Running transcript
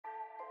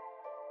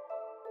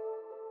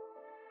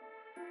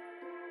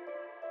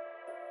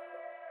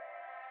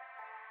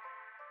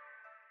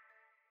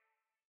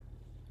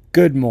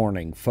Good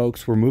morning,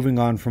 folks. We're moving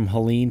on from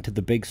Helene to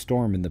the big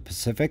storm in the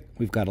Pacific.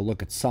 We've got to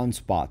look at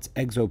sunspots,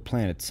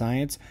 exoplanet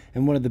science,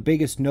 and one of the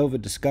biggest nova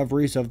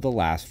discoveries of the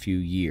last few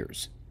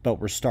years. But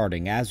we're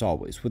starting, as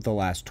always, with the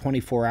last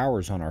 24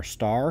 hours on our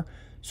star.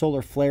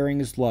 Solar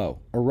flaring is low.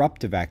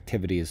 Eruptive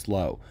activity is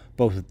low,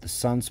 both at the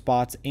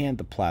sunspots and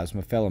the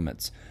plasma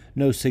filaments.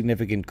 No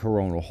significant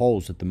coronal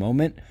holes at the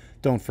moment.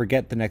 Don't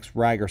forget the next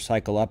Rager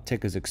cycle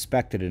uptick is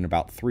expected in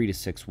about 3 to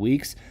 6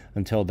 weeks.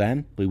 Until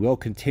then, we will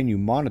continue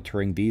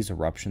monitoring these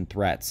eruption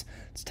threats.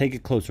 Let's take a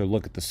closer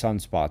look at the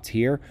sunspots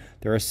here.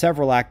 There are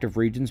several active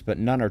regions, but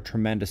none are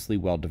tremendously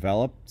well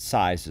developed.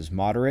 Size is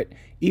moderate,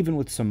 even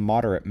with some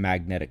moderate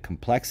magnetic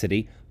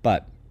complexity,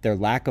 but their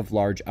lack of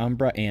large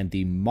umbra and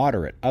the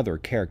moderate other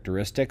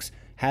characteristics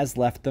has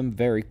left them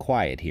very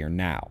quiet here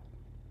now.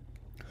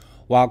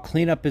 While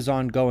cleanup is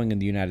ongoing in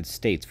the United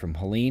States from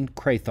Helene,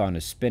 Krathon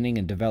is spinning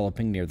and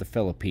developing near the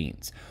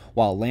Philippines.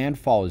 While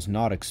landfall is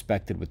not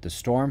expected with the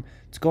storm,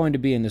 it's going to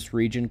be in this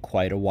region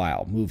quite a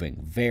while, moving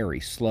very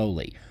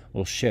slowly.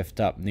 We'll shift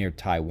up near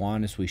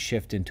Taiwan as we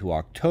shift into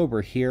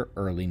October here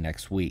early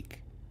next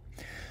week.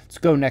 Let's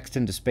go next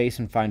into space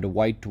and find a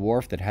white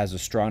dwarf that has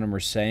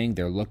astronomers saying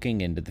they're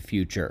looking into the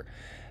future.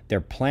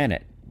 Their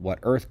planet, what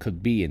Earth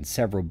could be in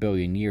several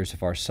billion years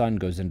if our sun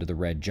goes into the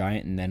red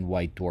giant and then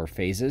white dwarf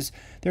phases.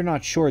 They're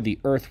not sure the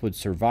Earth would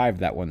survive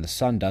that when the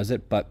sun does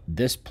it, but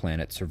this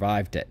planet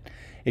survived it.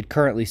 It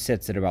currently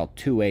sits at about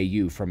 2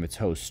 AU from its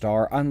host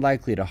star,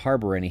 unlikely to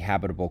harbor any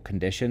habitable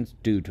conditions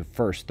due to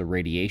first the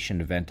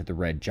radiation event of the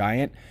red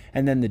giant,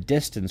 and then the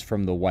distance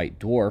from the white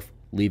dwarf,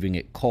 leaving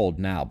it cold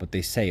now, but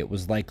they say it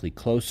was likely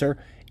closer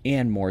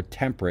and more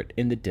temperate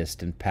in the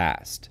distant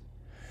past.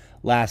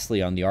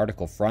 Lastly, on the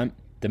article front,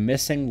 the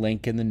missing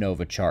link in the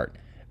nova chart.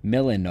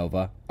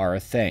 Millinova are a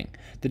thing.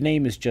 The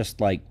name is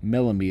just like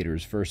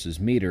millimeters versus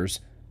meters,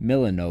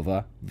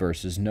 Millinova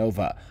versus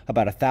nova,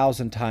 about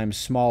 1,000 times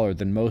smaller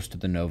than most of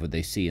the nova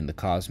they see in the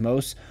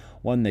cosmos.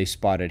 One they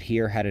spotted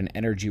here had an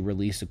energy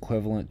release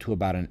equivalent to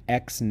about an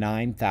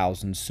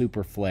X9000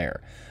 super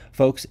flare.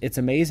 Folks, it's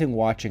amazing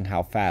watching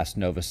how fast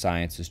nova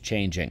science is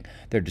changing.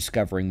 They're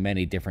discovering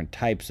many different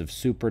types of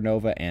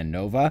supernova and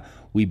nova.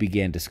 We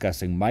began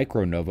discussing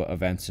micronova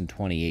events in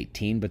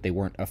 2018, but they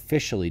weren't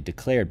officially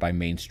declared by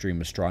mainstream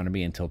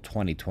astronomy until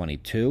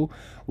 2022.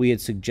 We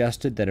had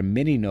suggested that a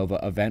mini-nova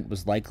event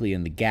was likely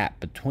in the gap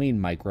between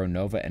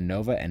micronova,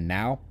 and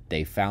now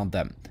they found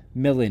them.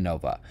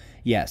 Millinova.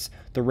 Yes,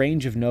 the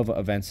range of nova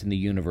events in the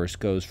universe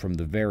goes from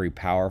the very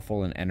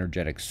powerful and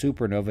energetic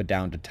supernova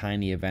down to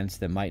tiny events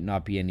that might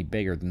not be any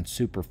bigger than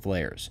super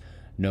flares.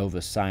 Nova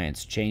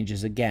science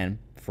changes again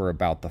for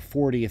about the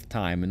 40th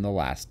time in the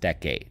last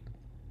decade.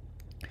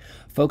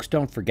 Folks,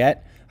 don't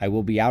forget, I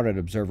will be out at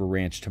Observer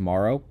Ranch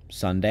tomorrow,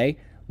 Sunday.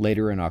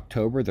 Later in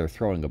October, they're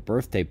throwing a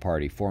birthday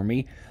party for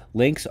me.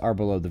 Links are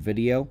below the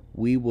video.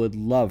 We would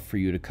love for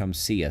you to come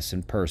see us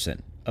in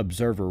person.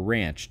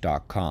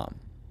 ObserverRanch.com.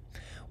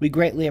 We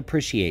greatly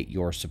appreciate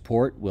your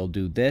support. We'll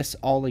do this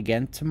all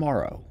again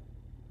tomorrow,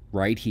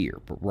 right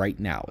here, but right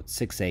now at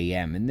 6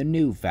 a.m. in the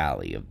new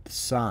Valley of the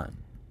Sun.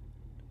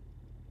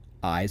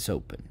 Eyes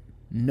open,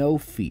 no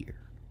fear.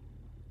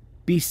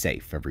 Be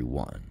safe,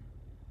 everyone.